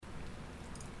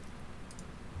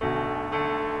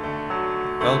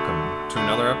Welcome to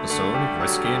another episode of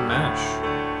Whiskey and Mash.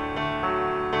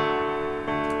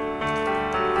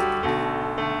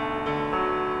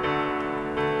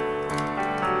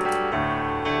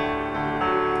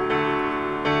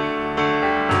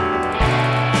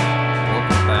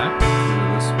 Welcome back to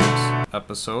this week's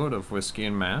episode of Whiskey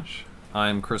and Mash.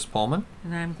 I'm Chris Pullman.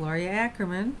 And I'm Gloria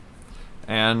Ackerman.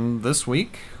 And this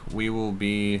week we will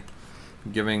be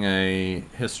giving a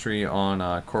history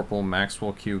on Corporal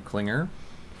Maxwell Q. Klinger.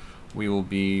 We will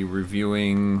be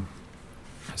reviewing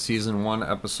Season 1,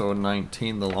 Episode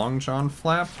 19, The Long John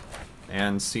Flap,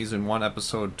 and Season 1,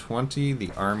 Episode 20,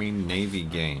 The Army-Navy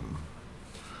Game.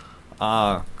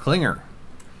 Klinger,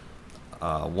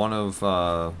 one of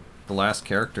the last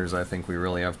characters I think we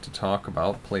really have to talk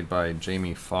about, played by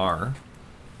Jamie Farr.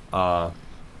 Quite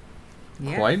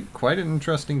an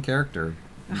interesting character.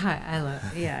 I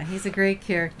love. Yeah, he's a great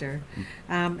character.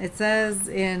 It says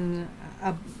in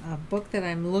a book that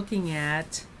I'm looking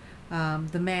at,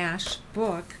 the MASH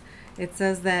book, it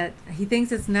says that he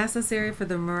thinks it's necessary for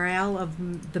the morale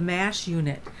of the MASH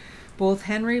unit. Both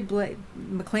Henry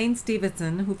McLean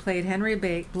Stevenson, who played Henry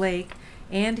Blake,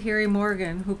 and Harry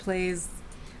Morgan, who plays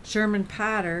Sherman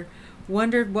Potter,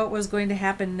 wondered what was going to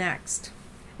happen next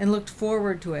and looked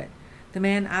forward to it. The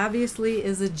man obviously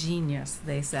is a genius,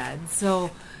 they said.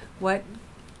 So what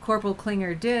Corporal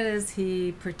Klinger did is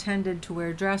he pretended to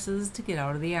wear dresses to get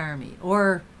out of the army,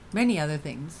 or many other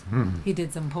things. He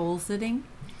did some pole sitting.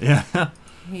 Yeah.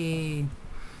 He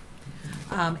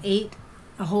ate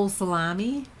a whole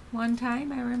salami one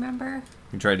time, I remember.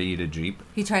 He tried to eat a Jeep.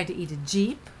 He tried to eat a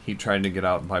Jeep. He tried to get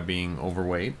out by being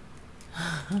overweight.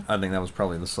 I think that was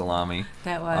probably the salami.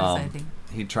 That was, I think.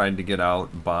 He tried to get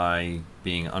out by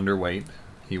being underweight.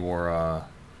 He wore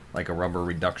like a rubber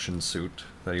reduction suit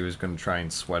that he was going to try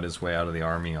and sweat his way out of the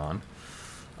army on.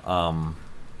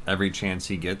 Every chance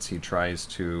he gets, he tries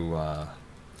to...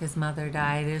 His mother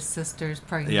died, his sister's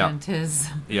pregnant,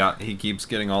 Yeah, he keeps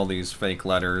getting all these fake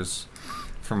letters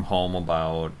from home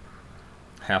about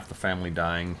half the family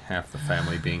dying, half the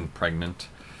family being pregnant.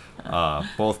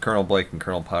 Both Colonel Blake and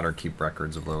Colonel Potter keep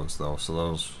records of those, though, so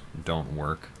those don't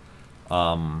work.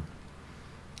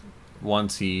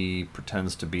 Once he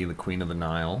pretends to be the Queen of the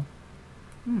Nile.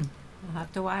 I'll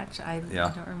have to watch. I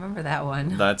don't remember that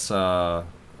one. That's an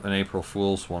April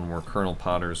Fool's one where Colonel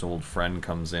Potter's old friend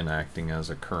comes in acting as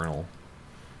a colonel,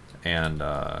 and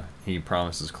he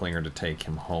promises Klinger to take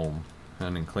him home.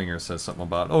 And then Klinger says something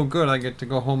about, "Oh, good, I get to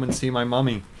go home and see my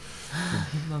mummy."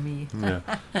 Mummy.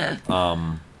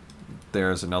 Yeah.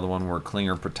 There's another one where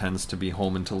Klinger pretends to be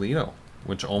home in Toledo,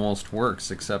 which almost works,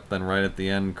 except then right at the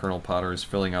end, Colonel Potter is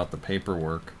filling out the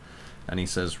paperwork, and he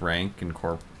says rank, and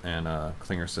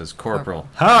Klinger says corporal.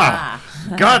 Ha!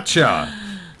 Gotcha!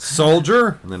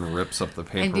 Soldier! And then rips up the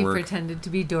paperwork. And he pretended to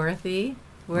be Dorothy,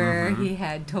 where he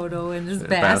had Toto in his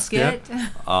basket.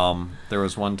 There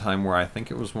was one time where I think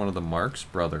it was one of the Marx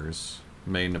Brothers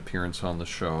made an appearance on the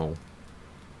show.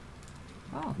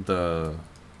 Oh.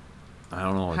 I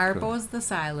don't know. Harpo's the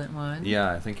silent one.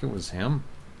 Yeah, I think it was him.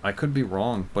 I could be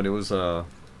wrong, but it was a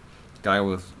guy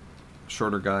with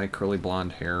shorter guy, curly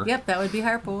blonde hair. Yep, that would be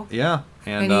Harpo. Yeah,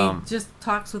 and he just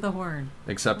talks with a horn.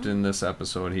 Except in this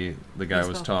episode, the guy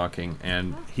was talking,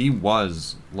 and he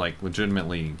was like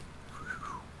legitimately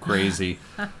crazy.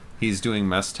 He's doing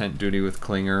mess tent duty with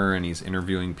Klinger, and he's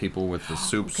interviewing people with the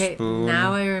soup spoon.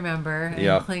 Now I remember.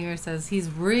 And Klinger says he's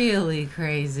really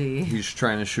crazy. He's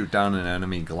trying to shoot down an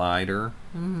enemy glider.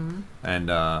 Mm-hmm. And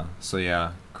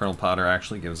Colonel Potter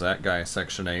actually gives that guy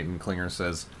Section 8, and Klinger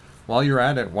says, "While you're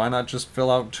at it, why not just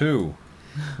fill out 2?"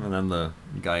 And then the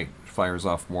guy fires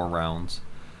off more rounds.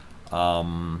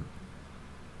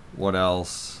 What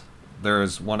else?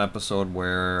 There's one episode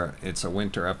where it's a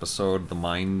winter episode. The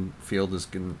minefield is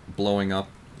blowing up.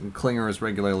 And Klinger is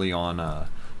regularly on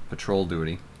patrol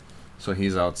duty. So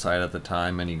he's outside at the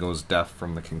time, and he goes deaf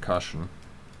from the concussion,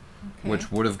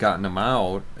 which would have gotten him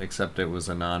out, except it was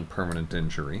a non-permanent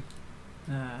injury.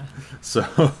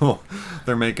 So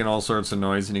they're making all sorts of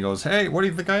noise, and he goes, "Hey, what do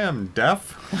you think I am,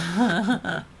 deaf?"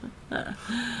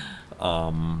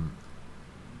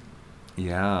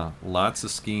 Yeah, lots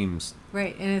of schemes.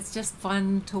 Right, and it's just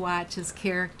fun to watch his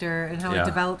character and how it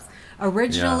develops.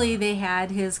 Originally, they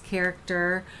had his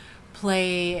character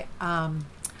play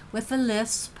with a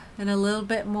lisp and a little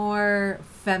bit more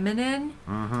feminine,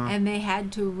 and they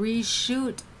had to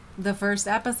reshoot the first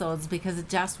episodes because it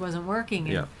just wasn't working.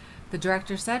 And the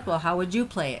director said, "Well, how would you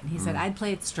play it?" And he said, "I'd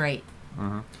play it straight."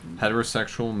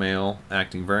 Heterosexual male,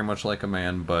 acting very much like a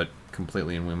man, but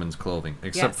completely in women's clothing,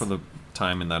 except for the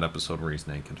time in that episode where he's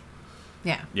naked.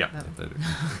 Yeah. Yeah.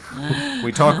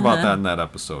 We talk about that in that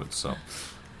episode, so.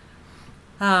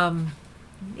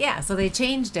 Yeah, so they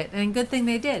changed it, and good thing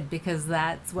they did, because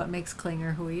that's what makes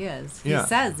Klinger who he is. He Yeah.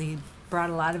 says he brought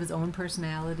a lot of his own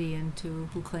personality into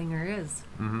who Klinger is.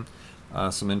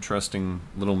 Some interesting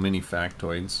little mini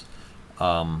factoids.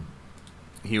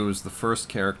 He was the first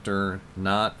character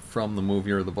not from the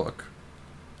movie or the book.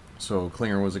 So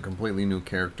Klinger was a completely new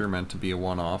character, meant to be a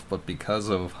one-off, but because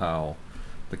of how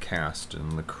the cast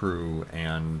and the crew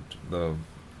and the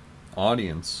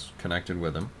audience connected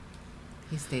with him,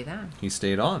 He stayed on. he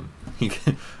stayed on.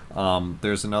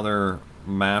 There's another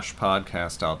MASH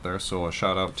podcast out there, so a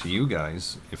shout out to you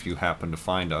guys if you happen to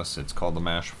find us. It's called the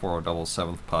MASH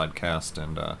 4077th podcast,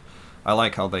 and I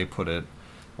like how they put it.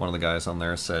 One of the guys on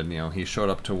there said, he showed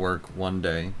up to work one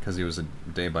day because he was a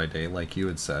day by day, like you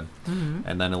had said,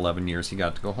 and then 11 years he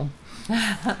got to go home.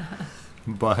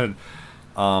 But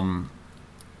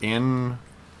in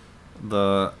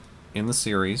the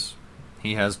series,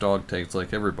 he has dog tags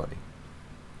like everybody.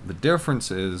 The difference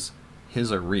is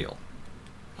his are real.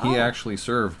 He actually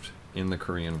served in the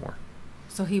Korean War.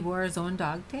 So he wore his own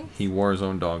dog tags? He wore his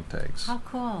own dog tags. How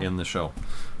cool. In the show.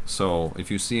 So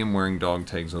if you see him wearing dog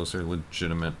tags, those are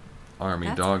legitimate Army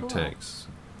That's dog cool. tags.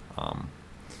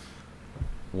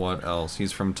 What else?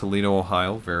 He's from Toledo,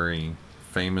 Ohio, very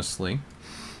famously.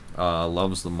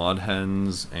 Loves the Mud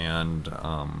Hens, and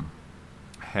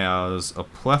has a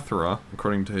plethora,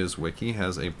 according to his wiki,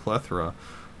 has a plethora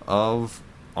of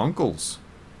uncles.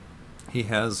 He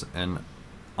has an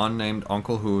unnamed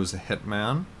uncle who is a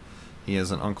hitman. He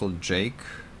has an uncle Jake,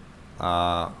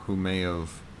 who may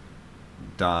have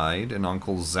died, an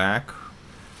uncle Zach,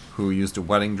 who used a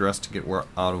wedding dress to get out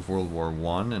of World War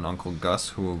I, and Uncle Gus,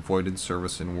 who avoided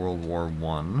service in World War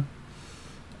I.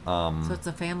 So it's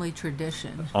a family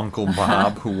tradition. Uncle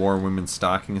Bob, who wore women's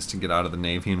stockings to get out of the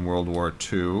Navy in World War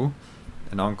II.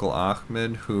 And Uncle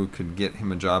Ahmed, who could get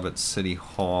him a job at City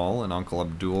Hall. And Uncle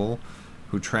Abdul,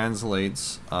 who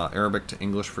translates Arabic to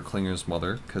English for Klinger's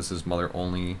mother, because his mother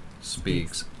only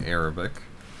speaks Arabic.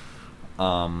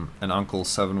 And Uncle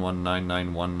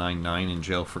 7199199 in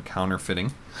jail for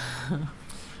counterfeiting.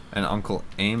 And Uncle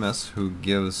Amos, who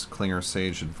gives Klinger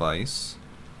sage advice.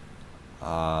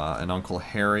 And Uncle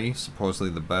Harry, supposedly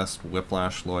the best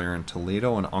whiplash lawyer in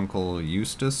Toledo. And Uncle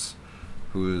Eustace,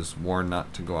 who is warned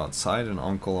not to go outside. And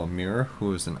Uncle Amir,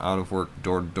 who is an out-of-work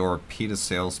door-to-door pita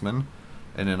salesman.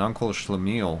 And an Uncle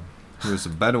Shlemiel, who is a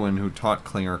Bedouin who taught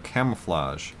Klinger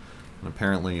camouflage. And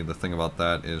apparently the thing about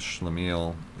that is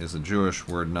Shlemiel is a Jewish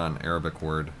word, not an Arabic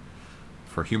word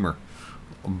for humor.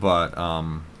 But,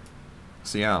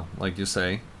 so yeah, like you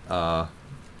say,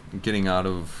 getting out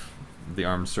of the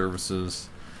armed services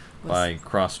by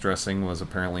cross-dressing was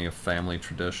apparently a family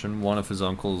tradition. One of his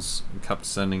uncles kept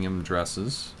sending him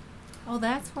dresses. Oh,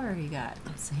 that's where he got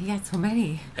so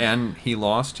many. And he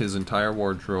lost his entire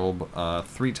wardrobe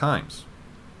 3 times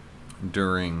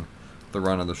during the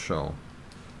run of the show.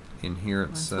 In here it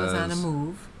Once says... was on a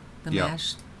move. The Yep.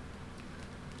 MASH.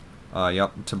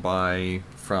 To buy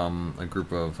from a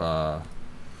group of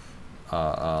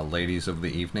ladies of the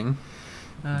evening.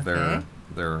 Okay.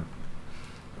 Their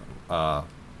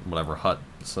whatever hut,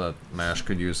 so that MASH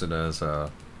could use it as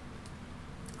a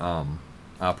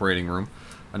operating room.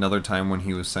 Another time when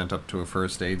he was sent up to a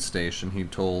first aid station, he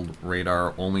told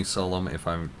Radar, only sell them if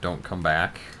I don't come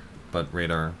back. But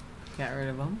Radar Got rid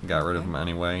of him. got rid of him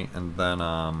anyway. And then,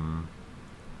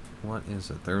 what is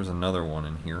it? There's another one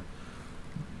in here.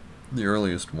 The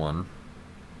earliest one.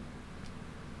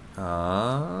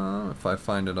 If I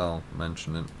find it, I'll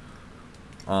mention it.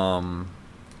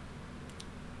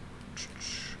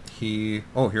 Here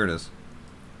it is.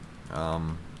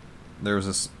 There was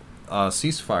this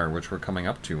ceasefire which we're coming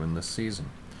up to in this season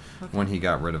when he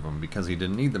got rid of them, because he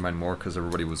didn't need them anymore because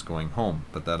everybody was going home,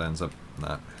 but that ends up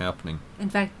not happening. In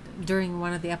fact, during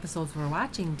one of the episodes we're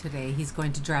watching today, he's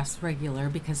going to dress regular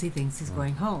because he thinks he's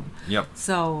going home. Yep.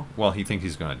 So Well, he thinks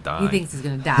he's going to die. he thinks he's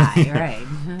going to die,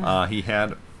 right? He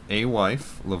had a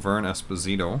wife, Laverne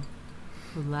Esposito,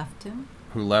 Who left him?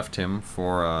 who left him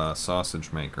for a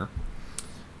sausage maker.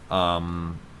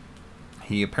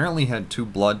 He apparently had 2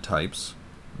 blood types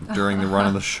during the run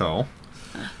of the show.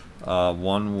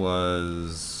 One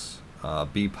was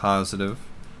B positive,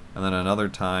 and then another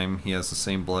time he has the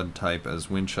same blood type as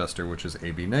Winchester, which is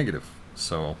AB negative.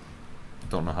 So,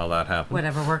 don't know how that happened.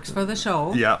 Whatever works for the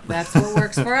show. Yeah. That's what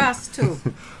works for us, too.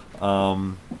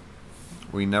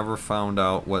 We never found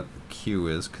out what Q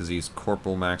is, because he's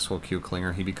Corporal Maxwell Q.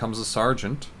 Klinger. He becomes a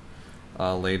sergeant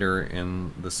later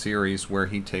in the series, where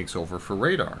he takes over for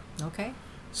Radar. Okay.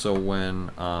 So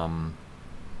when,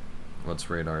 what's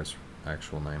Radar's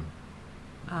actual name?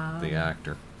 The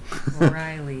actor.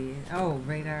 O'Reilly. Oh,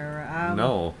 Radar.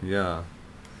 No, yeah.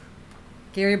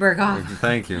 Gary Berghoff.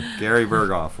 Thank you. Gary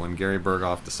Berghoff. When Gary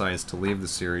Berghoff decides to leave the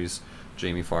series,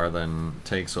 Jamie Farr then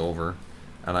takes over.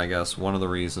 And I guess one of the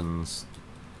reasons,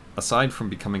 aside from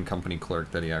becoming company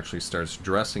clerk, that he actually starts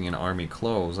dressing in army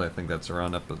clothes, I think that's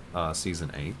around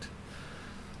season 8,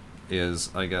 is,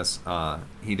 I guess,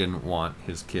 he didn't want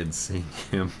his kids seeing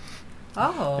him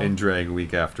in drag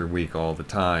week after week all the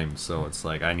time. So it's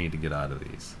like, I need to get out of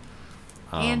these.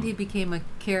 And he became a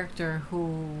character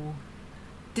who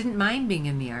didn't mind being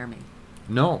in the army.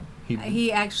 No.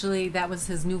 He actually, that was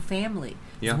his new family.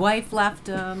 Yeah. His wife left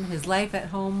him. His life at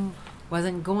home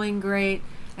wasn't going great.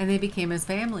 And they became his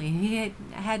family. He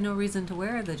had no reason to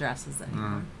wear the dresses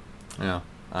anymore. Yeah.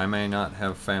 I may not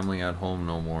have family at home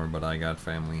no more, but I got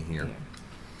family here.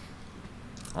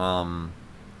 In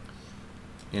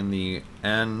the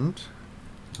end,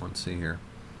 let's see here.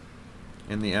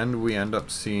 In the end, we end up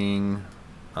seeing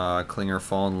Klinger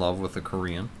fall in love with a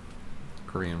Korean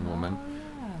woman. Oh,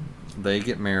 yeah. They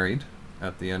get married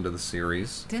at the end of the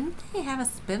series. Didn't they have a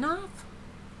spin-off?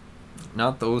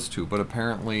 Not those two, but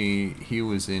apparently he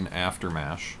was in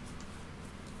Aftermash.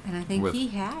 And I think he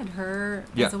had her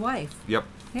as a wife. Yep.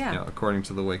 Yeah. According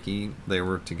to the wiki, they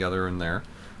were together in there.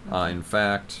 Okay. In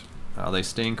fact, they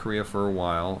stay in Korea for a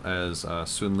while as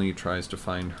Sun-Lee tries to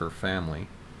find her family.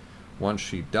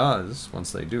 Once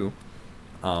they do,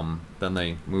 then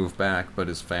they move back, but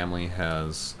his family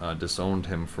has disowned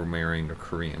him for marrying a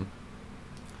Korean.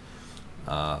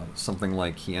 Something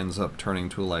like he ends up turning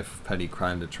to a life of petty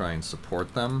crime to try and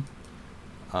support them.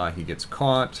 He gets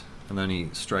caught, and then he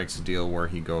strikes a deal where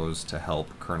he goes to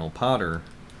help Colonel Potter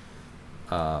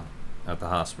at the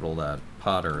hospital that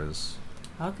Potter is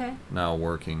now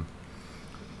working.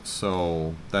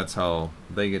 So that's how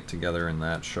they get together in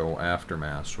that show,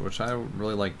 Aftermath, which I would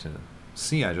really like to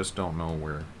see. I just don't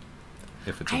know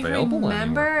if it's available anymore. I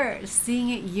remember seeing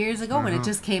it years ago when it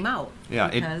just came out. Yeah,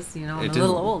 because I'm a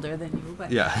little older than you,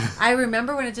 but I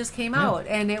remember when it just came out,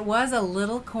 and it was a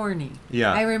little corny.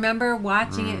 Yeah, I remember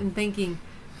watching it and thinking,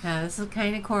 this is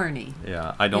kind of corny.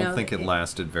 Yeah, I don't think it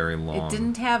lasted very long. It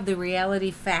didn't have the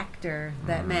reality factor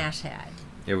that MASH had.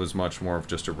 It was much more of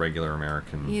just a regular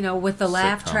American, with the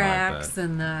laugh sitcom, tracks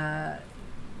and the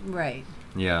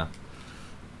Yeah,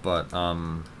 but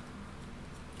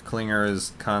Klinger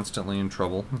is constantly in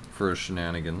trouble for his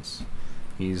shenanigans.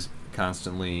 He's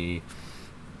constantly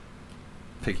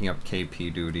picking up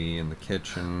KP duty in the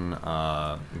kitchen,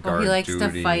 guard he likes duty.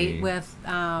 to fight with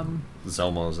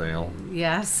Zelmo Zale.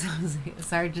 Yes,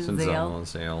 Sergeant Zale.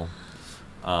 Zale.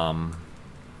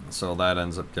 So that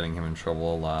ends up getting him in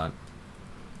trouble a lot.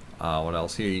 What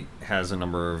else? He has a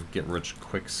number of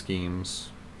get-rich-quick schemes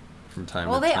from time to time.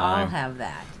 Well, they all have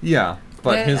that. Yeah,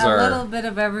 but his are... A little bit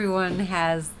of everyone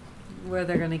has where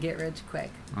they're going to get rich quick.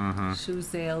 Mm-hmm. Shoe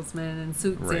salesman and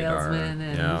suit Radar, salesman.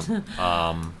 And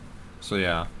yeah. So,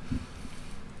 yeah.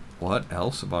 What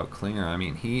else about Klinger? I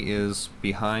mean, he is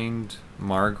behind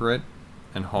Margaret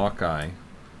and Hawkeye.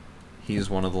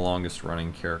 He's one of the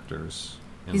longest-running characters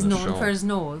in the show. He's known for his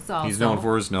nose also. He's known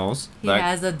for his nose. He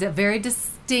has a very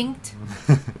distinct...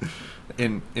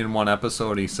 In one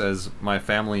episode, he says, my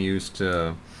family used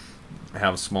to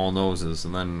have small noses,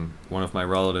 and then one of my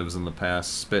relatives in the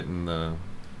past spit in the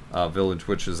village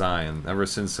witch's eye, and ever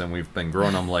since then we've been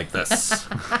growing them like this.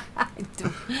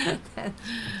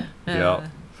 Yep.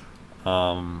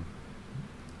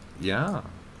 Yeah.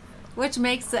 Which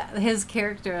makes his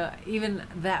character even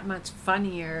that much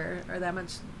funnier, or that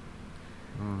much...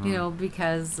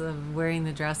 because of wearing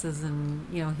the dresses, and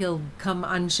he'll come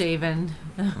unshaven.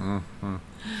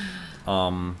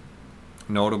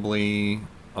 Notably,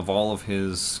 of all of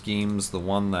his schemes, the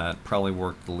one that probably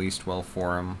worked the least well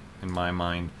for him, in my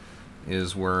mind,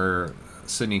 is where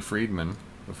Sidney Friedman,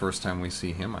 the first time we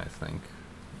see him, I think,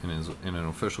 in an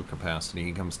official capacity,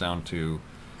 he comes down to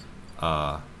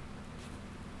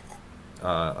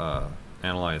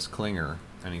analyze Klinger,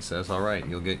 and he says, "All right,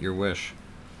 you'll get your wish.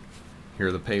 Here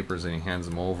are the papers," and he hands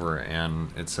them over,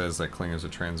 and it says that Klinger's a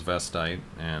transvestite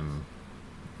and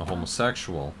a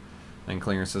homosexual. And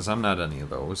Klinger says, "I'm not any of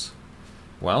those."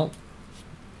 Well,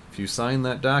 if you sign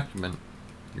that document,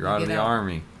 you're out of the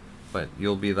army, but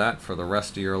you'll be that for the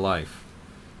rest of your life.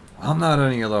 "I'm not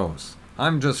any of those.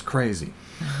 I'm just crazy."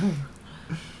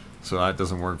 So that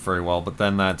doesn't work very well, but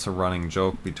then that's a running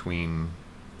joke between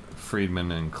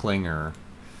Friedman and Klinger.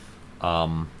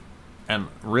 And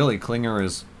really, Klinger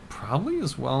is probably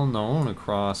as well known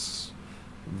across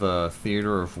the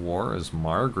theater of war as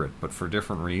Margaret, but for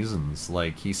different reasons.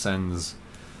 Like, he sends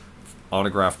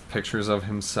autographed pictures of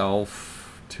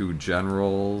himself to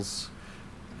generals.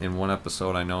 In one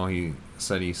episode, I know he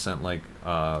said he sent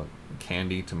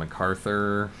candy to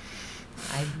MacArthur.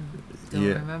 I don't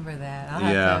Yeah. remember that. I'll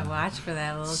have Yeah. to watch for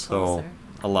that a little So closer.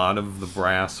 a lot of the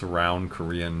brass around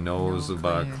Korea knows No,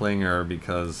 about Klinger. Klinger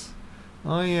because,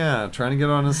 oh yeah, trying to get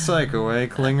on his psycho, eh,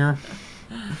 Klinger?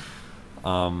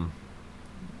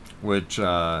 Which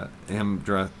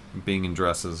him being in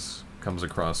dresses comes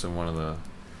across in one of the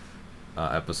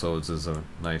episodes is a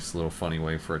nice little funny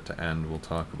way for it to end. We'll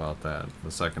talk about that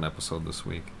the second episode this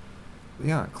week.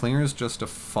 Yeah, Klinger's just a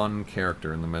fun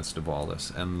character in the midst of all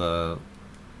this, and the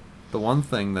one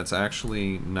thing that's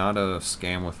actually not a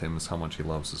scam with him is how much he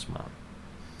loves his mom.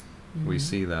 We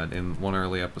see that in one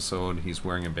early episode. He's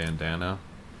wearing a bandana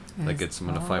that gets him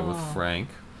in a fight with Frank,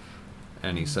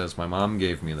 and he says, "My mom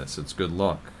gave me this. It's good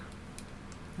luck."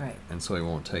 Right. And so he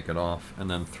won't take it off. And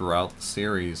then throughout the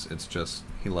series, it's just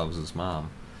he loves his mom.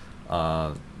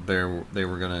 They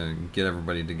were gonna get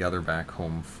everybody together back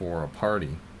home for a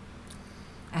party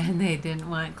And they didn't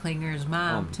want Klinger's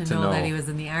mom to to know know. that he was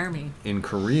in the army. in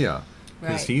Korea,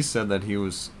 because Right. he said that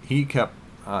he kept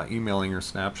emailing her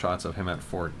snapshots of him at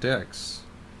Fort Dix,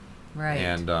 Right.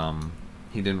 and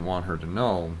he didn't want her to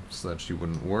know so that she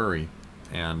wouldn't worry.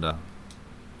 And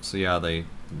so yeah, they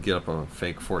get up a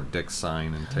fake Fort Dix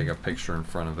sign and take a picture in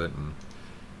front of it, and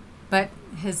But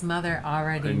his mother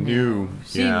already I knew. knew,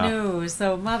 She yeah. knew,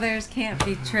 so mothers can't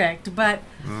be tricked. But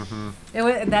hmm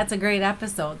that's a great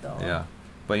episode, though. yeah.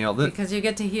 But you know, Because you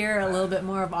get to hear a little bit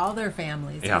more of all their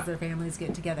families, Yeah. as their families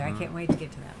get together. I can't wait to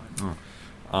get to that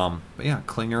one. But yeah,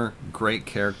 Klinger, great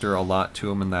character, a lot to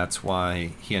him, and that's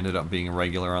why he ended up being a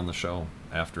regular on the show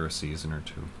after a season or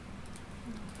two.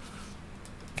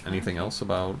 Anything else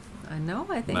about No,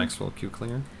 I think Maxwell Q.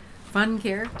 Klinger? fun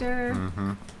character,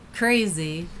 Mm-hmm.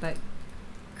 crazy, but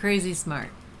crazy smart.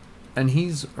 And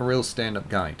he's a real stand-up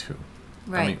guy, too.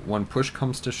 Right. I mean, when push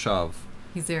comes to shove,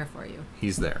 He's there for you.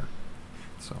 he's there.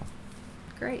 So,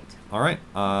 Great. all right.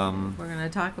 We're going to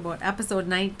talk about episode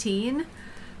 19,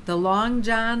 The Long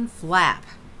John Flap.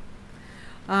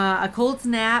 A cold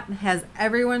snap has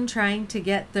everyone trying to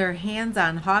get their hands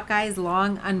on Hawkeye's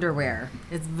long underwear.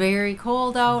 It's very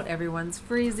cold out. Everyone's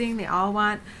freezing. They all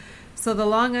want. So the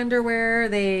long underwear,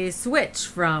 they switch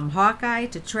from Hawkeye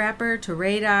to Trapper to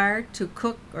Radar to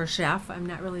Cook or Chef. I'm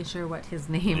not really sure what his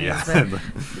name Yeah. is.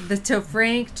 But to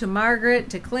Frank, to Margaret,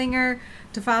 to Klinger,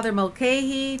 to Father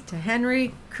Mulcahy, to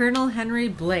Henry, Colonel Henry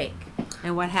Blake.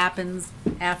 And what happens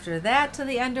after that to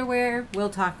the underwear,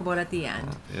 we'll talk about at the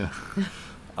end. Yeah.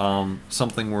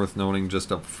 Something worth noting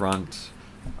just up front.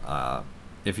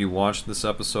 If you watch this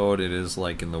episode, it is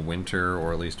like in the winter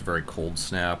or at least a very cold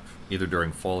snap, either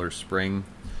during fall or spring.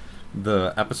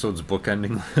 The episodes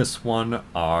bookending this one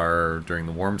are during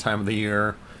the warm time of the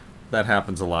year. That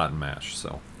happens a lot in MASH,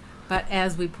 so. But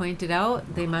as we pointed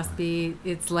out, they must be,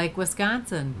 it's like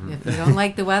Wisconsin. If you don't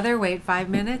like the weather, wait 5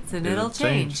 minutes and it'll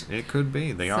change. It could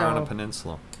be. They are on a So-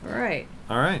 peninsula. All right.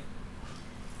 All right.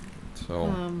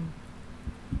 So,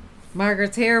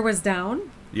 Margaret's hair was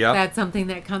down. yeah. That's something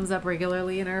that comes up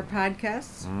regularly in our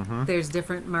podcasts. Mm-hmm. There's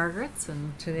different Margarets,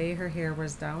 and today her hair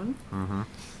was down.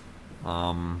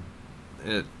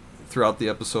 Throughout the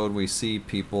episode, we see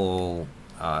people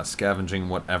scavenging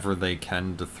whatever they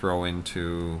can to throw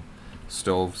into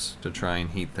stoves to try and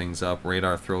heat things up.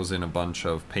 Radar throws in a bunch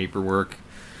of paperwork.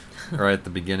 Right at the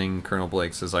beginning, Colonel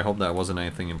Blake says, "I hope that wasn't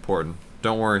anything important."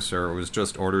 "Don't worry, sir. It was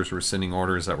just orders rescinding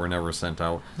orders that were never sent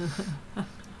out."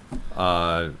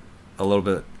 A little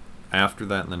bit after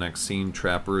that, in the next scene,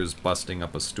 Trapper is busting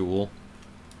up a stool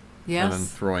and then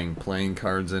Yes. throwing playing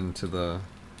cards into the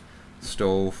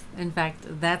stove. In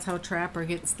fact, that's how Trapper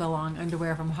gets the long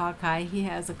underwear from Hawkeye. He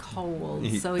has a cold,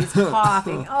 He- so he's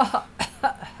coughing. Oh.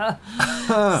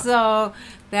 So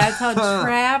that's how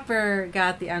Trapper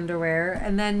got the underwear.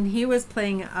 And then he was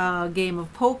playing a game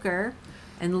of poker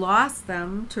and lost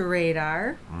them to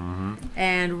Radar.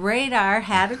 And Radar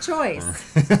had a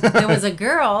choice. There was a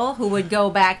girl who would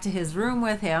go back to his room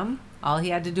with him. All he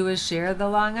had to do was share the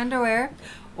long underwear.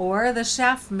 Or the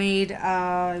chef made,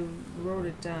 wrote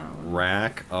it down,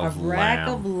 Rack of rack lamb.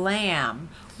 of lamb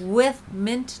with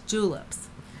mint juleps.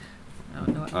 I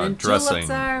don't know what mint dressing, juleps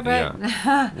are,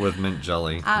 but with mint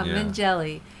jelly. Yeah. mint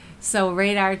jelly. So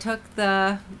Radar took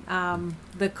the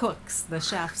cooks, the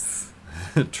chefs.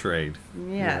 Trade.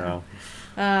 Yeah.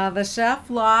 The chef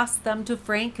lost them to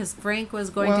Frank because Frank was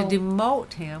going Well- to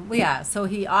demote him. Well, yeah, so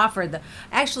he offered the.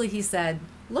 Actually, he said,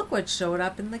 "Look what showed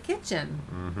up in the kitchen.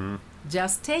 Mm-hmm.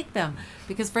 Just take them,"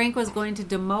 because Frank was going to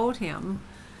demote him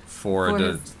For For the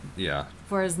his- yeah.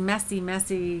 for his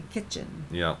messy kitchen.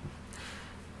 Yep.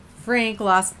 Frank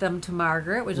lost them to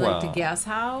Margaret. Would you like to Well. guess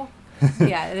how?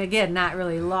 Yeah, and again, not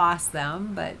really lost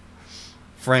them, but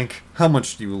Frank, how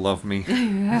much do you love me?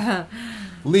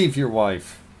 Leave your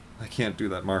wife. I can't do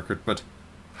that, Margaret, but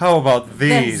how about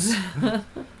these?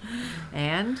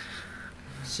 And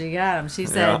she got him. She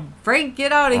said, Frank,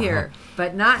 get out of here,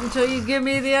 but not until you give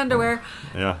me the underwear.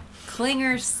 Yeah.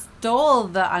 Klinger stole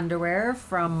the underwear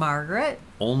from Margaret.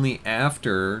 Only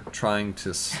after trying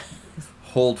to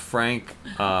hold Frank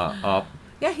up.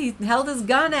 Yeah, he held his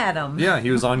gun at him. Yeah,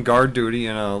 he was on guard duty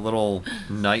in a little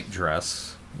night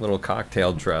dress, little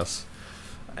cocktail dress.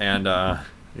 And,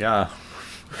 yeah.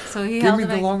 So he Give held me him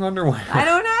the long underwear. I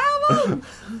don't have them.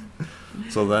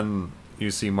 So then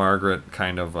you see Margaret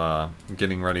kind of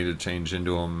getting ready to change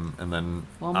into him, and then...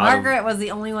 Well, Margaret was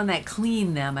the only one that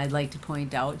cleaned them, I'd like to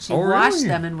point out. She really? washed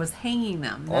them and was hanging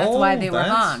them. That's why they were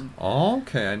hung.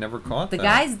 Okay, I never caught The that.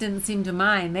 guys didn't seem to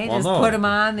mind. They just no. put them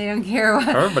on. They don't care what.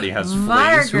 Everybody has fleas.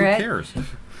 Margaret Who cares?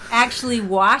 actually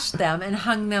washed them and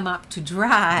hung them up to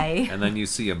dry. And then you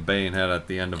see a bayonet at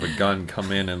the end of a gun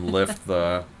come in and lift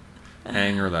the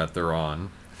hanger that they're on.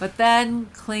 But then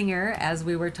Klinger, as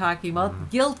we were talking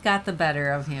about, guilt got the better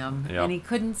of him, Yep. and he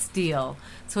couldn't steal.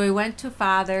 So he went to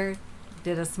Father,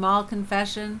 did a small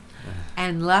confession,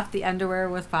 and left the underwear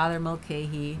with Father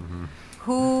Mulcahy,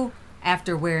 who,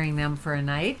 after wearing them for a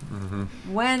night,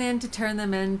 went in to turn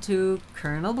them into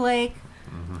Colonel Blake,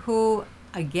 who,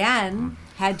 again,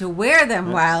 had to wear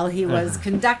them while he was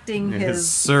conducting His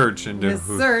search into his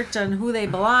search on who they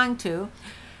belonged to.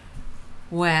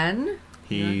 When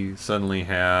he suddenly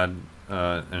had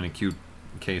an acute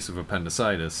case of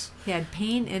appendicitis. he had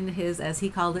pain in his, as he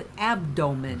called it,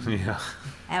 abdomen. Yeah.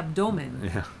 Abdomen.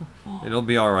 Yeah. It'll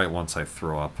be all right once I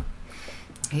throw up.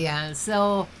 Yeah,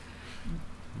 so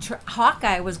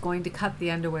Hawkeye was going to cut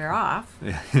the underwear off.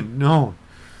 No.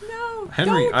 No,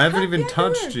 Henry, don't I haven't cut even the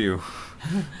touched you.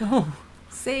 No.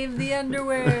 Save the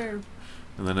underwear.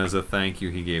 And then as a thank you,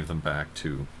 he gave them back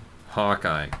to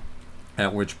Hawkeye.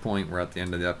 At which point, we're at the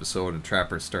end of the episode, and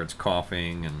Trapper starts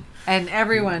coughing, And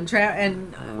everyone,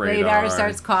 Radar Radar.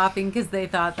 starts coughing because they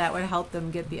thought that would help them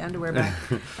get the underwear back.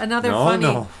 Another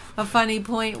No. funny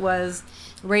point was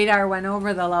Radar went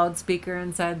over the loudspeaker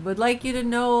and said, "Would like you to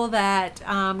know that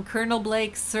Colonel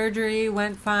Blake's surgery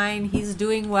went fine. He's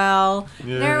doing well."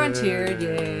 And everyone cheered,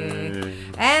 yay!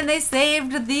 And they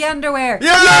saved the underwear. Yay!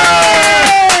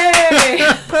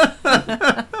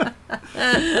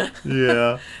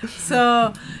 Yeah.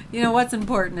 So, what's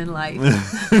important in life?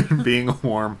 Being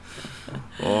warm.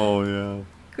 Oh, yeah.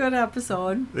 Good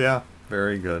episode. Yeah,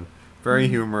 very good. Very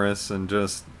humorous, and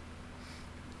just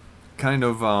kind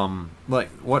of like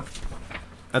what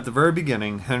at the very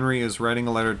beginning, Henry is writing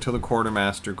a letter to the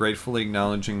quartermaster, gratefully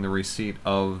acknowledging the receipt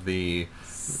of the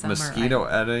mosquito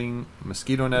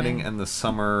netting and the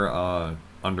summer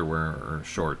underwear or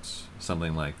shorts,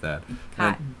 something like that.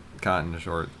 Cotton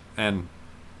short. And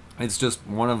it's just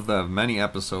one of the many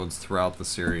episodes throughout the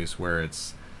series where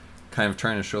it's kind of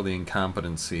trying to show the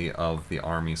incompetency of the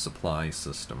Army supply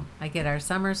system. I get our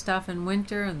summer stuff in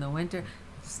winter and the winter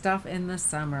stuff in the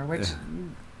summer, which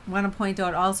I want to point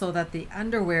out also that the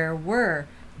underwear were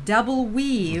double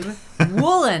weave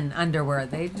woolen underwear.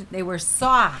 They were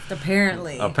soft,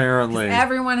 apparently. Apparently.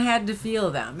 Everyone had to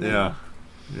feel them. Yeah.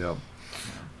 Yep.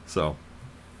 So,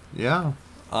 yeah.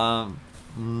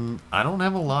 I don't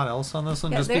have a lot else on this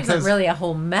one, just there because isn't really a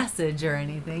whole message or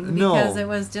anything, because it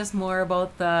was just more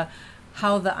about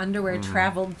how the underwear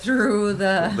traveled through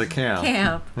the camp.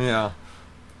 Yeah.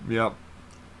 Yep.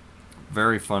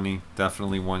 Very funny.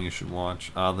 Definitely one you should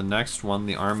watch. The next one,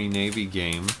 the Army-Navy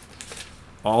game.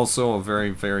 Also a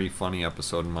very, very funny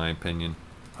episode in my opinion.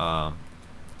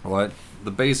 What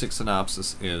the basic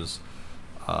synopsis is,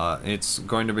 it's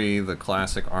going to be the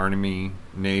classic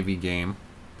Army-Navy game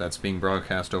that's being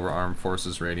broadcast over Armed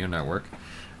Forces Radio Network.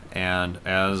 And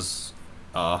as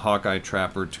Hawkeye,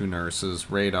 Trapper, two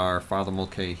nurses, Radar, Father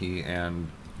Mulcahy,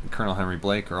 and Colonel Henry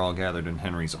Blake are all gathered in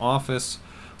Henry's office,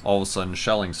 all of a sudden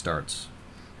shelling starts.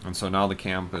 And so now the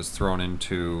camp is thrown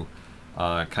into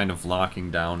kind of locking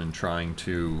down and trying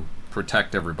to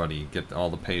protect everybody, get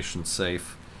all the patients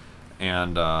safe.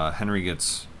 And Henry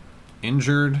gets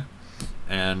injured,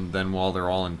 and then while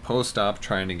they're all in post-op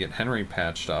trying to get Henry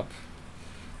patched up,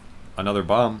 another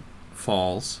bomb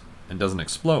falls and doesn't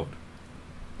explode.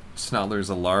 So now there's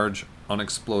a large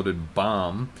unexploded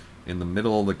bomb in the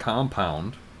middle of the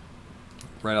compound,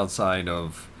 right outside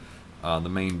of the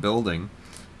main building,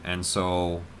 and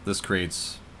so this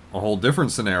creates a whole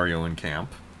different scenario in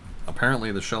camp.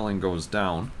 Apparently the shelling goes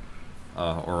down,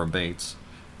 or abates,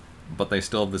 but they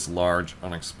still have this large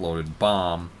unexploded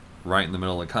bomb right in the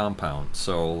middle of the compound.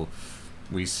 So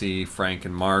we see Frank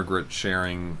and Margaret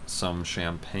sharing some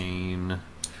champagne.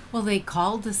 Well, they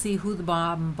called to see who the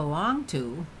bomb belonged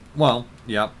to. Well,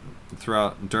 yep.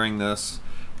 During this,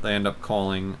 They end up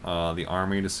calling the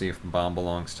Army to see if the bomb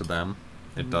belongs to them.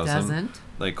 It doesn't.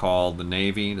 They call the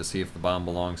Navy to see if the bomb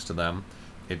belongs to them.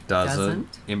 It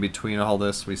doesn't. In between all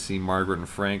this, we see Margaret and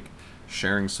Frank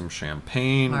sharing some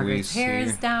champagne. Margaret's hair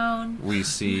is down. We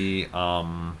see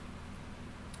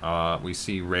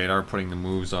Radar putting the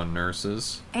moves on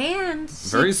nurses. And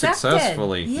very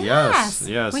successfully. Yes.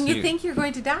 When you think you're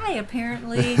going to die,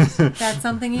 apparently that's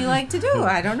something you like to do.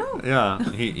 I don't know. Yeah,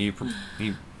 he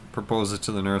proposes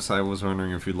to the nurse. I was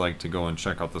wondering if you'd like to go and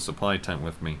check out the supply tent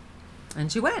with me. And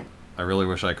she went. I really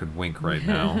wish I could wink right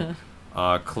now.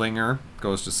 Klinger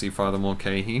goes to see Father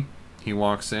Mulcahy. He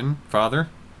walks in. Father?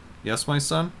 Yes, my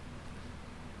son?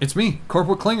 It's me,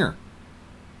 Corporal Klinger.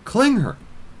 Klinger!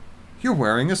 You're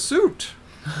wearing a suit.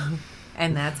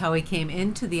 And that's how he came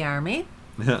into the Army.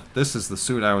 This is the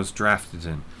suit I was drafted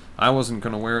in. I wasn't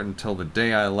going to wear it until the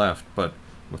day I left, but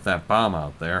with that bomb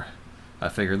out there, I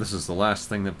figure this is the last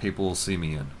thing that people will see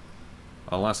me in.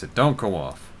 Unless it don't go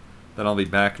off. Then I'll be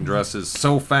back in dresses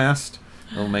so fast,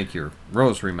 it'll make your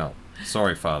rosary melt.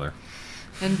 Sorry, Father.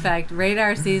 In fact,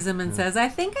 Radar sees him and says, I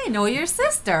think I know your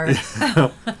sister.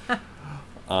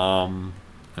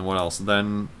 And what else?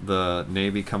 Then the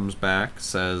Navy comes back,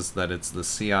 says that it's the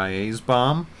CIA's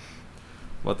bomb,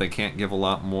 but they can't give a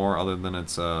lot more other than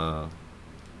it's a,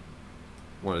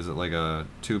 what is it, like a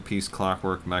two-piece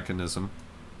clockwork mechanism.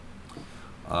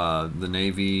 The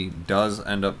Navy does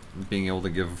end up being able to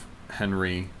give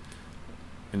Henry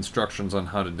instructions on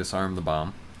how to disarm the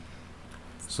bomb.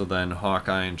 So then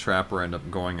Hawkeye and Trapper end up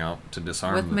going out to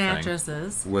disarm the thing.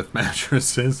 With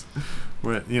mattresses.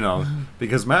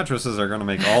 Because mattresses are going to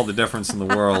make all the difference in the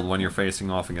world when you're facing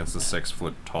off against a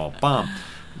 6-foot-tall bomb.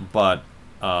 But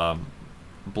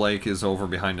Blake is over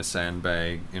behind a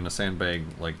sandbag, in a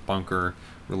sandbag-like bunker,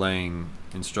 relaying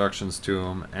instructions to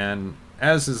him. And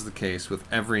as is the case with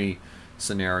every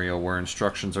scenario where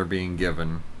instructions are being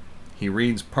given, he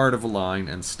reads part of a line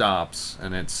and stops,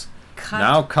 and it's,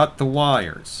 now cut the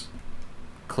wires.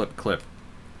 Clip, clip.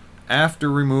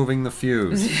 After removing the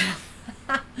fuse.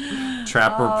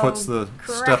 Trapper puts the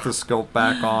stethoscope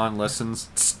back on, listens.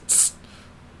 Tss, tss.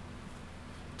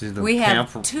 We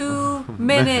have 2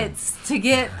 minutes to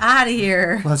get out of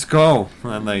here. Let's go.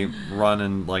 And they run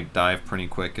and dive pretty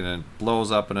quick, and it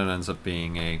blows up, and it ends up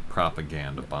being a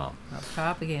propaganda bomb. A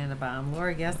propaganda bomb.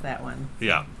 Laura guessed that one.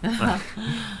 Yeah.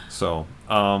 So,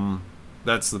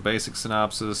 that's the basic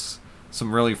synopsis.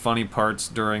 Some really funny parts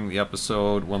during the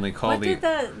episode when they call What did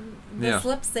the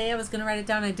slip say? I was going to write it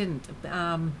down. I didn't.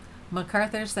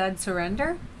 MacArthur said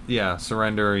surrender? Yeah,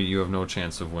 surrender, you have no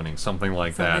chance of winning. Something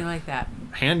like that. Something like that.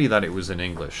 Handy that it was in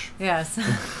English. Yes.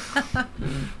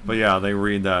 But yeah, they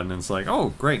read that and it's like,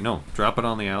 oh, great, no, drop it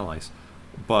on the Allies.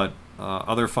 But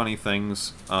other funny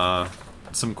things,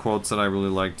 some quotes that I really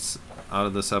liked out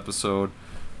of this episode.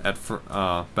 Back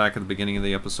at the beginning of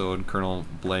the episode, Colonel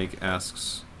Blake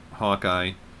asks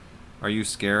Hawkeye, are you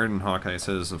scared? And Hawkeye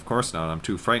says, of course not, I'm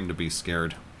too frightened to be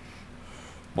scared.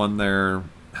 When they're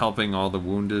helping all the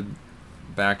wounded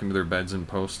back into their beds in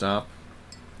post-op,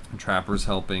 Trapper's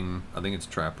helping, I think it's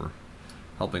Trapper,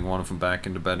 helping one of them back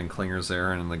into bed, and Klinger's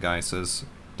there, and the guy says,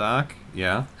 Doc,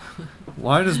 yeah?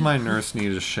 Why does my nurse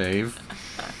need a shave?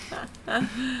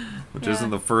 Which isn't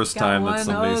the first time that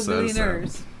somebody says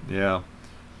that. Yeah.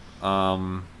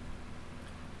 The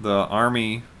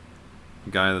Army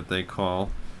guy that they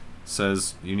call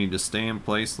says, you need to stay in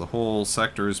place, the whole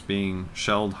sector is being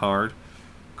shelled hard.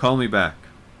 Call me back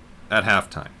at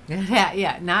halftime.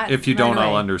 Yeah, not if you don't, away.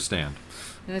 I'll understand.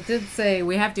 And it did say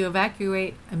we have to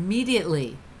evacuate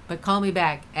immediately, but call me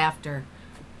back after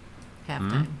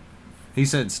halftime. Mm-hmm. He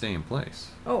said stay in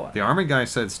place. Oh. The Army guy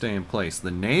said stay in place.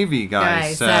 The Navy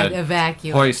guy said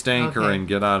evacuate. Hoist anchor and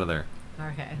get out of there.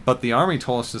 Okay. But the Army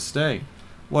told us to stay.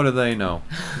 What do they know?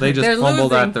 They just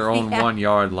fumbled at their own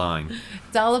 1-yard line.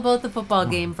 It's all about the football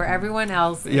game for everyone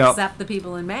else except the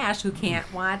people in MASH who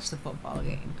can't watch the football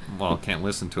game. Well, can't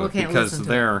listen to it because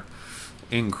they're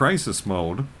in crisis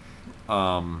mode.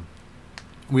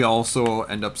 We also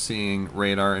end up seeing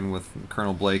Radar in with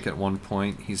Colonel Blake at one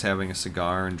point. He's having a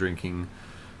cigar and drinking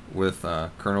with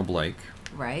Colonel Blake.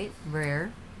 Right,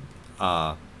 rare.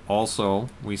 Also,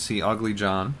 we see Ugly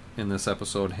John in this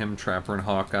episode. Him, Trapper, and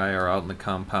Hawkeye are out in the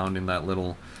compound in that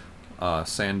little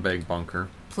sandbag bunker.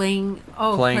 Playing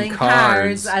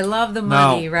cards. I love the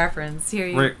money reference.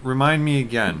 Here remind me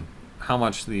again how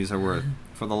much these are worth.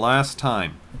 For the last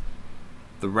time,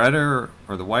 the red or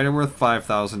the white are worth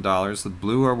 $5,000, the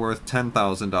blue are worth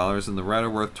 $10,000, and the red are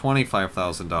worth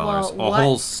 $25,000. A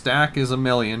whole stack is $1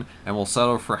 million, and we'll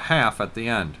settle for half at the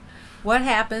end. What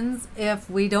happens if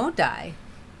we don't die?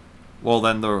 Well,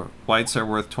 then the whites are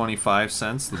worth 25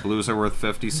 cents, the blues are worth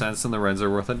 50 cents, and the reds are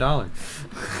worth $1.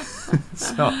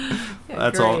 So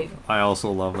that's great. all. I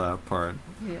also love that part.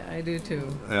 Yeah, I do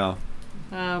too. Yeah.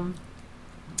 And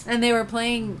they were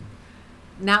playing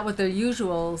not with their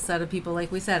usual set of people.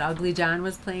 Like we said, Ugly John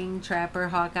was playing Trapper,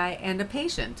 Hawkeye, and a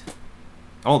patient.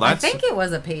 Oh, that's. I think it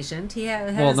was a patient. He had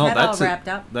his head all that's wrapped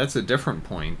up. That's a different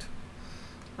point.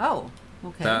 Oh,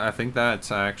 okay. I think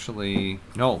that's actually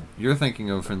no. You're thinking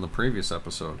of in the previous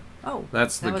episode. Oh,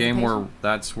 that's the game where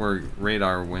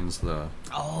Radar wins the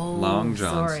Long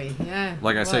Johns. Sorry, yeah.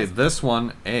 Like I say, this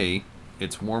one, A,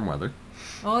 it's warm weather.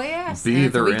 Oh yes. B,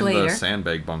 and they're in later. the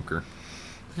sandbag bunker,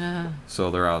 so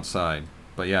they're outside.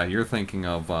 But yeah, you're thinking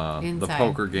of the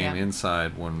poker game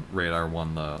inside when Radar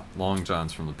won the Long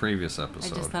Johns from the previous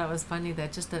episode. I just thought it was funny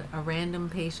that just a random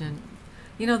patient,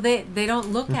 you know, they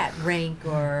don't look at rank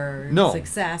or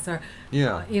success or,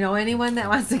 anyone that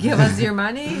wants to give us your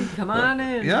money, come on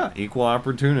in. Yeah, equal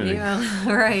opportunity.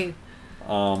 Yeah, right.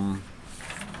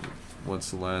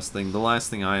 What's the last thing? The last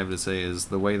thing I have to say is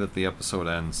the way that the episode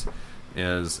ends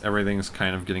is everything's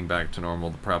kind of getting back to normal.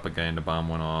 The propaganda bomb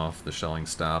went off, the shelling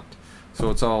stopped. So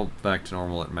it's all back to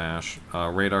normal at MASH.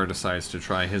 Radar decides to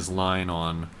try his line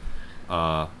on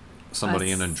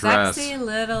somebody in a dress. Sexy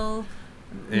little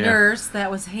nurse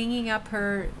that was hanging up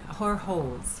her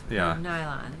hose. Yeah. Her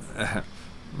nylons.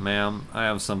 Ma'am, I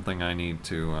have something I need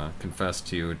to confess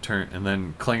to you. And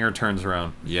then Klinger turns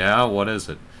around. Yeah, what is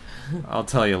it? I'll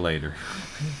tell you later.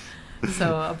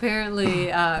 So apparently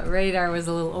Radar was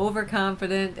a little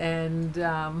overconfident and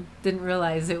didn't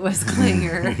realize it was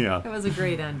Klinger. Yeah. It was a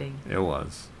great ending. It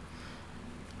was.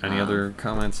 Any other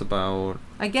comments about...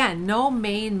 Again, no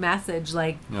main message,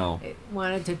 like it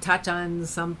wanted to touch on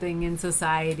something in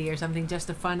society or something, just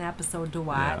a fun episode to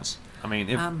watch. Yeah. I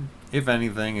mean, if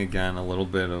anything, again, a little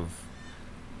bit of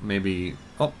maybe...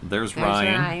 Oh, there's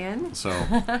Ryan. So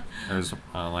there's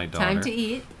my daughter. Time to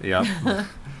eat. Yeah.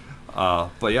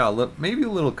 But yeah, maybe a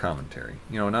little commentary.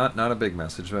 Not a big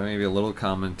message, but maybe a little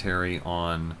commentary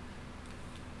on,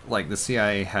 like, the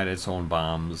CIA had its own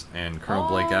bombs, and Colonel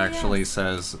Blake actually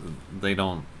says they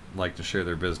don't like to share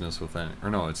their business with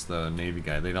it's the Navy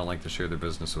guy. They don't like to share their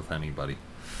business with anybody.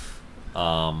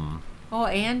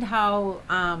 And how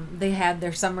they had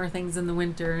their summer things in the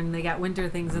winter, and they got winter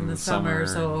things in the summer,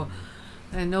 so...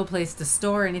 And no place to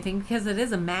store anything because it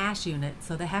is a MASH unit,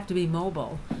 so they have to be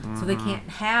mobile. Mm-hmm. So they can't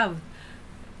have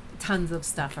tons of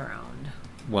stuff around.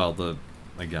 Well, the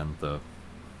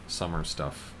summer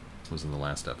stuff was in the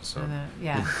last episode.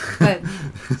 Yeah, but,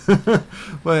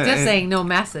 just saying no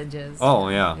messages. Oh,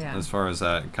 yeah. As far as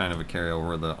that kind of a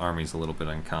carryover, the Army's a little bit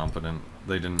incompetent.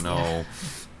 They didn't know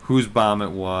whose bomb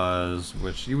it was,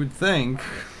 which you would think...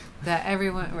 That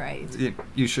everyone, right.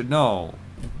 You should know.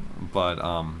 But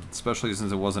especially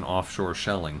since it wasn't offshore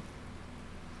shelling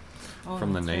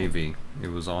from the Navy. Right.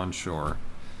 It was onshore,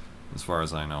 as far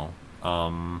as I know.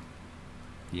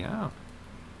 Yeah.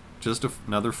 Just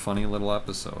another funny little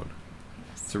episode.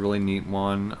 Yes. It's a really neat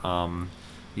one.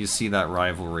 You see that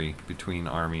rivalry between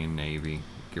Army and Navy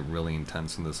get really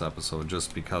intense in this episode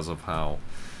just because of how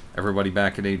everybody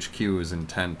back at HQ is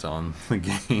intent on the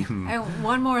game. And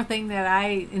one more thing that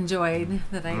I enjoyed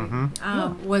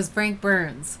that was Frank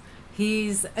Burns.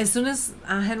 As soon as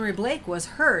Henry Blake was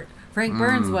hurt, Frank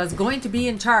Burns was going to be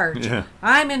in charge. Yeah.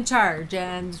 I'm in charge.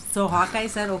 And so Hawkeye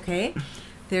said, okay,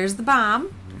 there's the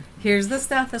bomb. Here's the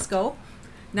stethoscope.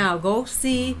 Now go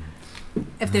see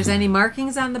if there's any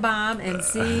markings on the bomb and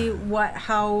see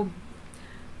how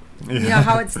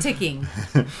it's ticking.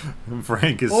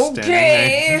 Frank is standing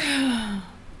there.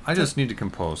 I just need to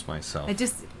compose myself.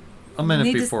 A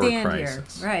minute before a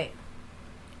crisis. Here. Right.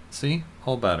 See?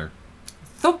 All better.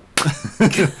 Thump.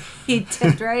 He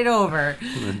tipped right over.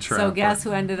 So guess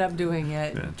who ended up doing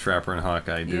it? Yeah, Trapper and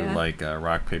Hawkeye do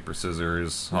rock, paper,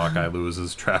 scissors. Hawkeye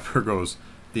loses. Trapper goes,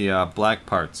 the black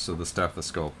parts of the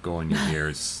stethoscope go in your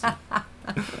ears.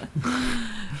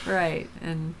 Right.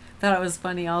 And thought it was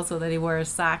funny also that he wore his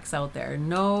socks out there.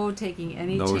 No taking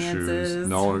any chances. Shoes,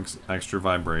 no extra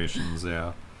vibrations,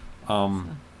 yeah.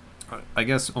 I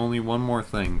guess only one more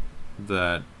thing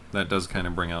that does kind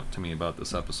of bring out to me about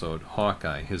this episode.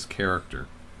 Hawkeye, his character.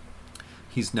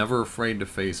 He's never afraid to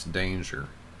face danger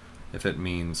if it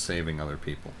means saving other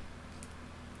people.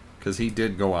 Because he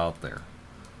did go out there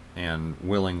and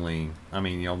willingly,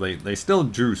 they still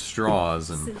drew straws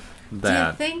and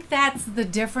that. Do you think that's the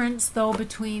difference, though,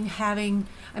 between having...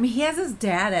 he has his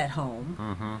dad at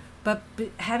home, but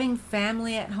having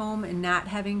family at home and not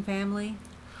having family?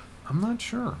 I'm not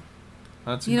sure.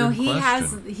 That's a good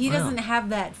question. He doesn't have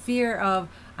that fear of,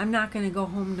 I'm not going to go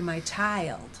home to my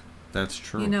child. That's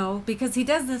true. You know, because he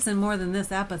does this in more than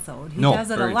this episode. He No, does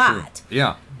it a very lot. true.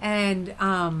 Yeah. And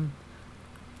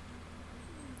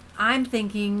I'm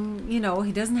thinking, you know,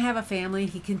 he doesn't have a family.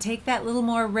 He can take that little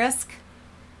more risk.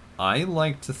 I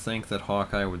like to think that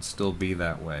Hawkeye would still be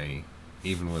that way,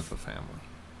 even with a family.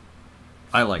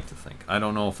 I like to think. I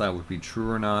don't know if that would be true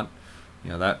or not.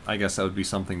 You know, that I guess that would be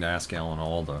something to ask Alan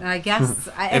Alda. I guess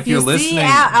If you're listening,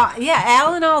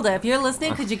 Alan Alda, if you're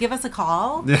listening, could you give us a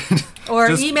call or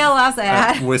Just email us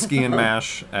at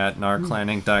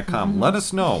whiskeyandmash@narclaninc.com. Let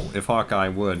us know if Hawkeye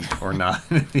would or not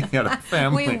if he had a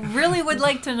family. We really would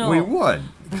like to know. We would,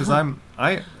 because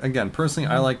again personally,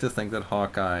 I like to think that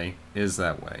Hawkeye is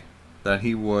that way, that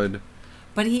he would.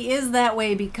 But he is that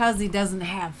way because he doesn't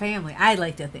have family. I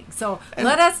like to think so.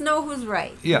 Let us know who's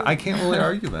right. Yeah, I can't really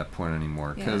argue that point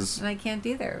anymore because and I can't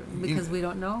either because we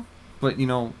don't know. But you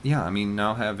know, yeah, I mean,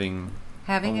 now having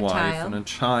a wife child and a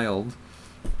child,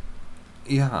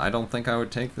 yeah, I don't think I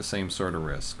would take the same sort of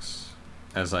risks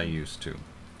as I used to.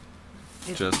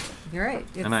 You're right.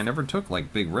 And I never took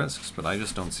like big risks, but I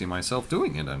just don't see myself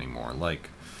doing it anymore. Like,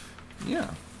 yeah.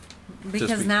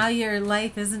 Because now your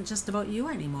life isn't just about you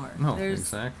anymore. No, There's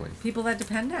exactly. people that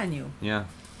depend on you. Yeah,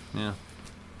 yeah.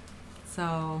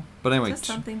 So, but anyway, just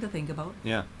something to think about.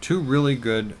 Yeah, 2 really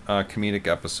good comedic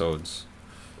episodes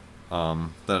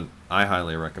that I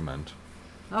highly recommend.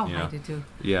 Oh, yeah. I did too.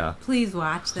 Yeah. Please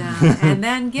watch them and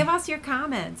then give us your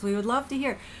comments. We would love to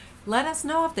hear. Let us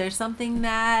know if there's something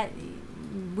that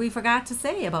we forgot to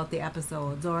say about the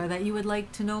episodes or that you would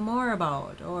like to know more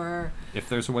about, or if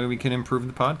there's a way we can improve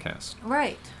the podcast.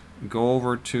 Right. Go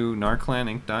over to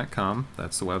narclaninc.com.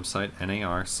 That's the website,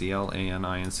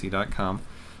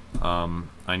 narclaninc.com.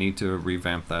 I need to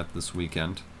revamp that this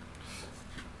weekend.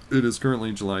 It is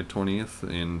currently July 20th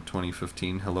in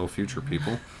 2015. Hello, future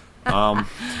people.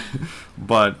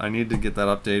 But I need to get that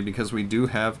updated because we do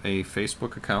have a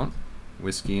Facebook account,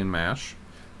 Whiskey and Mash.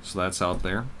 So that's out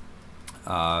there.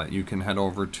 You can head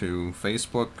over to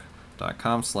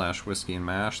facebook.com/whiskey and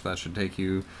mash. That should take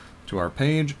you to our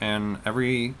page, and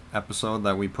every episode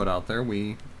that we put out there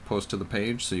we post to the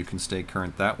page so you can stay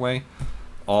current that way.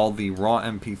 All the raw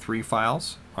MP3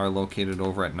 files are located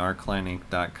over at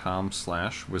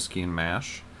narclaninc.com/whiskey and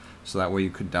mash, so that way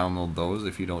you could download those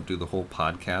if you don't do the whole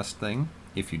podcast thing.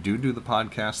 If you do the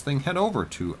podcast thing, head over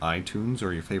to iTunes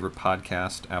or your favorite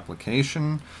podcast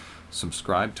application.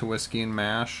 Subscribe to Whiskey and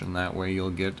Mash, and that way you'll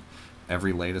get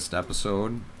every latest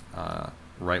episode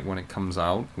right when it comes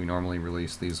out. We normally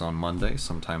release these on Monday,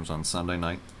 sometimes on Sunday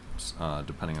night,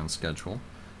 depending on schedule.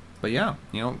 But yeah,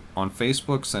 you know, on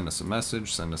Facebook, send us a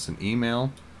message, send us an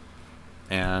email,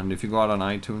 and if you go out on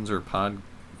iTunes or a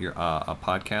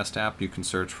podcast app, you can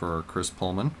search for Chris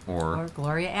Pullman or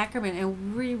Gloria Ackerman,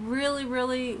 and we really,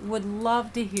 really would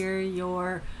love to hear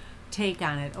your take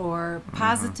on it, or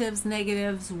positives,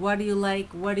 negatives. What do you like?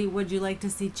 What would you like to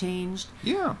see changed?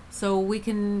 Yeah. So we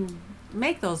can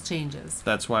make those changes.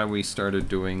 That's why we started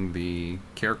doing the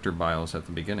character bios at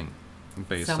the beginning.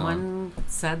 Someone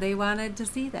said they wanted to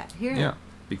see that here. Yeah.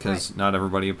 Because not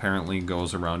everybody apparently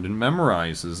goes around and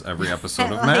memorizes every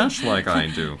episode of MASH like I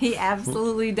do. He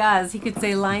absolutely does. He could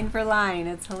say line for line.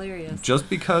 It's hilarious. Just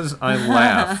because I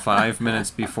laugh 5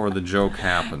 minutes before the joke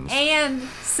happens. And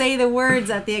say the words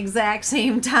at the exact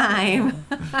same time.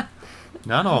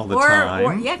 Not all the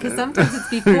time. Yeah, because sometimes it's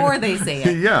before they say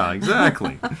it. Yeah,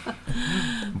 exactly.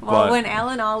 Well, when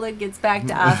Alan Alda gets back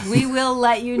to us, we will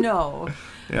let you know.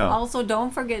 Yeah. Also,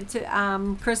 don't forget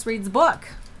to Chris reads book.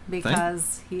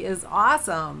 Because he is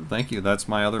awesome. Thank you. That's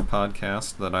my other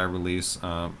podcast that I release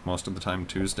most of the time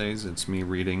Tuesdays. It's me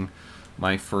reading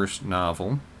my first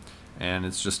novel, and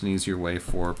it's just an easier way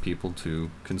for people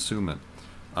to consume it.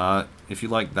 If you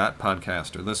like that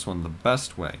podcast or this one, the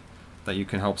best way that you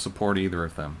can help support either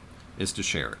of them is to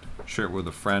share it. Share it with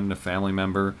a friend, a family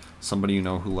member, somebody you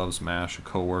know who loves MASH, a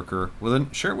coworker.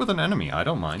 Share it with an enemy. I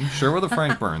don't mind. Share it with a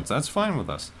Frank Burns. That's fine with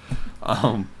us.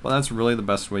 But that's really the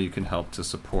best way you can help to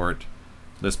support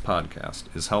this podcast,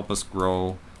 is help us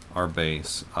grow our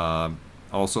base.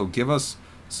 Also, give us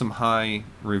some high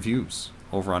reviews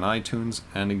over on iTunes.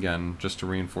 And again, just to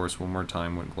reinforce one more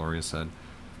time what Gloria said,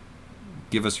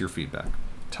 give us your feedback.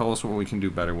 Tell us what we can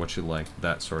do better, what you like,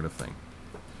 that sort of thing.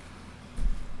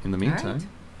 In the meantime,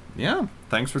 yeah,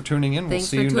 thanks for tuning in. We'll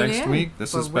see you next week.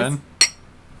 This has been...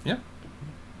 Yeah.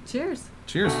 Cheers.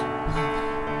 Cheers. Okay.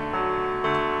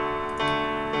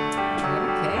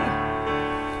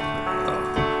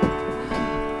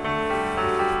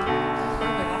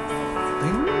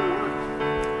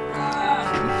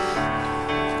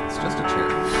 It's just a chair.